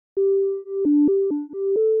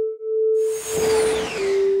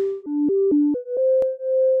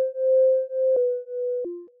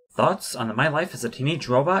Thoughts on the My Life as a Teenage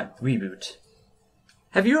Robot reboot.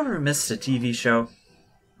 Have you ever missed a TV show?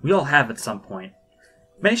 We all have at some point.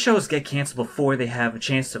 Many shows get canceled before they have a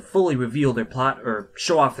chance to fully reveal their plot or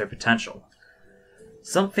show off their potential.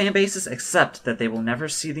 Some fanbases accept that they will never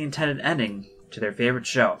see the intended ending to their favorite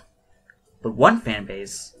show. But one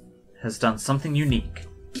fanbase has done something unique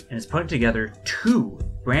and is putting together 2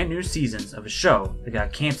 brand new seasons of a show that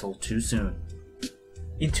got canceled too soon.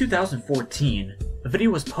 In 2014, a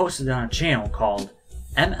video was posted on a channel called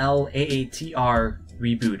MLaaTR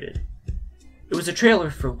Rebooted. It was a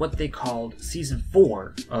trailer for what they called Season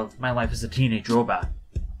 4 of My Life as a Teenage Robot.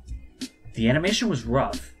 The animation was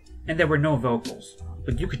rough, and there were no vocals,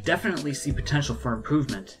 but you could definitely see potential for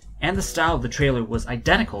improvement, and the style of the trailer was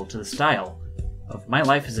identical to the style of My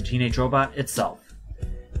Life as a Teenage Robot itself.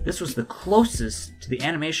 This was the closest to the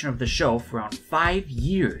animation of the show for around 5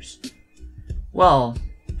 years. Well,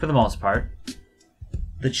 for the most part.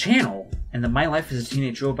 The channel and the My Life as a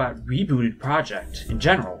Teenage Robot Rebooted project in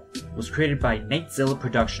general was created by Nightzilla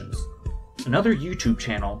Productions, another YouTube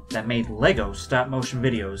channel that made Lego stop-motion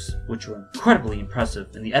videos which were incredibly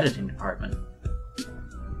impressive in the editing department.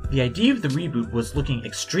 The idea of the reboot was looking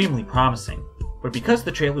extremely promising, but because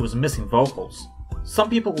the trailer was missing vocals, some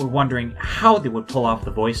people were wondering how they would pull off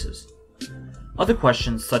the voices. Other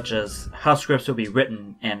questions such as how scripts would be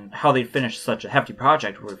written and how they'd finish such a hefty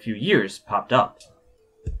project over a few years popped up.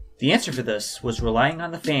 The answer for this was relying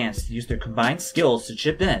on the fans to use their combined skills to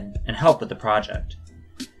chip in and help with the project.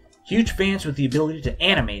 Huge fans with the ability to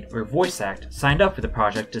animate or voice act signed up for the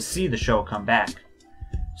project to see the show come back.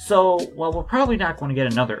 So, while we're probably not going to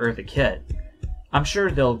get another Eartha Kitt, I'm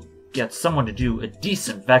sure they'll get someone to do a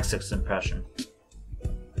decent Vexix impression.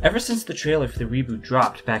 Ever since the trailer for the reboot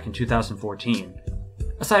dropped back in 2014,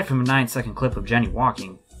 aside from a 9-second clip of Jenny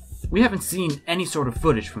walking, we haven't seen any sort of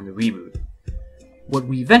footage from the reboot. What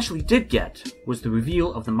we eventually did get was the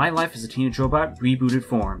reveal of the My Life as a Teenage Robot rebooted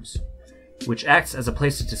forums, which acts as a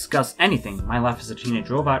place to discuss anything My Life as a Teenage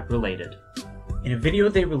Robot related. In a video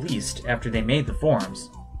they released after they made the forums,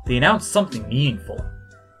 they announced something meaningful.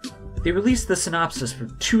 They released the synopsis for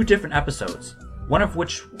 2 different episodes, one of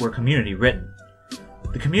which were community written.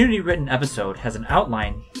 The community-written episode has an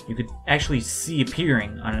outline you could actually see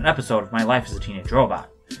appearing on an episode of My Life as a Teenage Robot.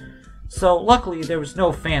 So luckily there was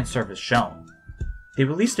no fan service shown. They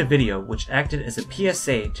released a video which acted as a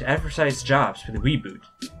PSA to advertise jobs for the reboot,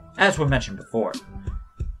 as were mentioned before.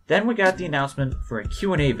 Then we got the announcement for a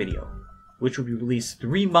Q&A video, which would be released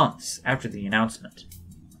 3 months after the announcement.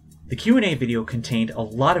 The Q&A video contained a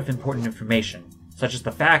lot of important information, such as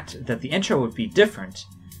the fact that the intro would be different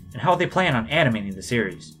and how they plan on animating the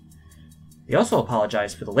series. They also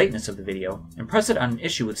apologized for the lateness of the video and pressed it on an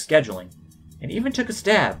issue with scheduling, and even took a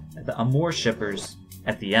stab at the Amour shippers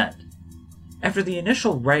at the end. After the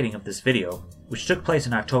initial writing of this video, which took place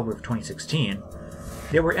in October of 2016,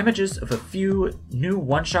 there were images of a few new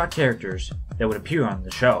one-shot characters that would appear on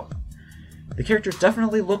the show. The characters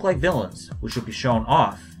definitely look like villains, which would be shown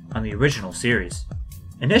off on the original series.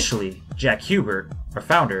 Initially, Jack Hubert, our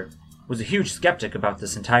founder, was a huge skeptic about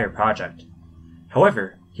this entire project.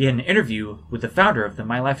 However, he had an interview with the founder of the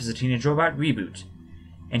My Life as a Teenage Robot reboot,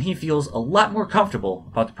 and he feels a lot more comfortable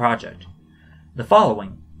about the project. The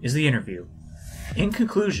following is the interview. In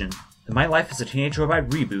conclusion, the My Life as a Teenage Robot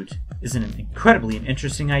reboot is an incredibly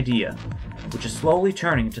interesting idea, which is slowly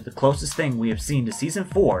turning into the closest thing we have seen to Season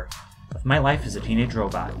 4 of My Life as a Teenage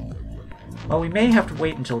Robot. While we may have to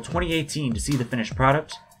wait until 2018 to see the finished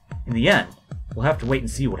product, in the end, we'll have to wait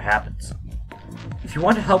and see what happens. If you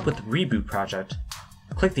want to help with the reboot project,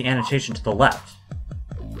 click the annotation to the left.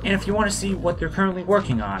 And if you want to see what they're currently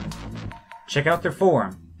working on, check out their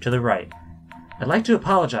forum to the right. I'd like to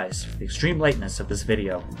apologize for the extreme lateness of this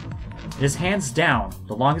video. It is hands down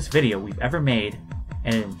the longest video we've ever made,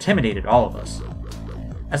 and it intimidated all of us.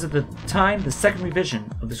 As of the time the second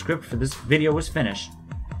revision of the script for this video was finished,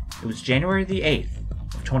 it was January the 8th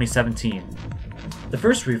of 2017. The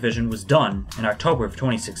first revision was done in October of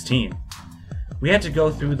 2016. We had to go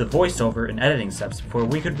through the voiceover and editing steps before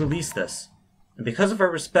we could release this, and because of our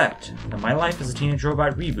respect for My Life as a Teenage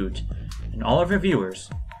Robot reboot and all of our viewers,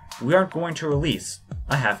 we aren't going to release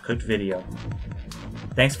a half-cooked video.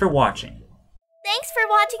 Thanks for watching. Thanks for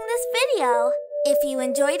watching this video. If you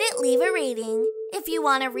enjoyed it, leave a rating. If you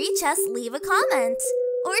want to reach us, leave a comment.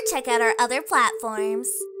 Or check out our other platforms.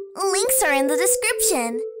 Links are in the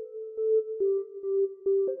description.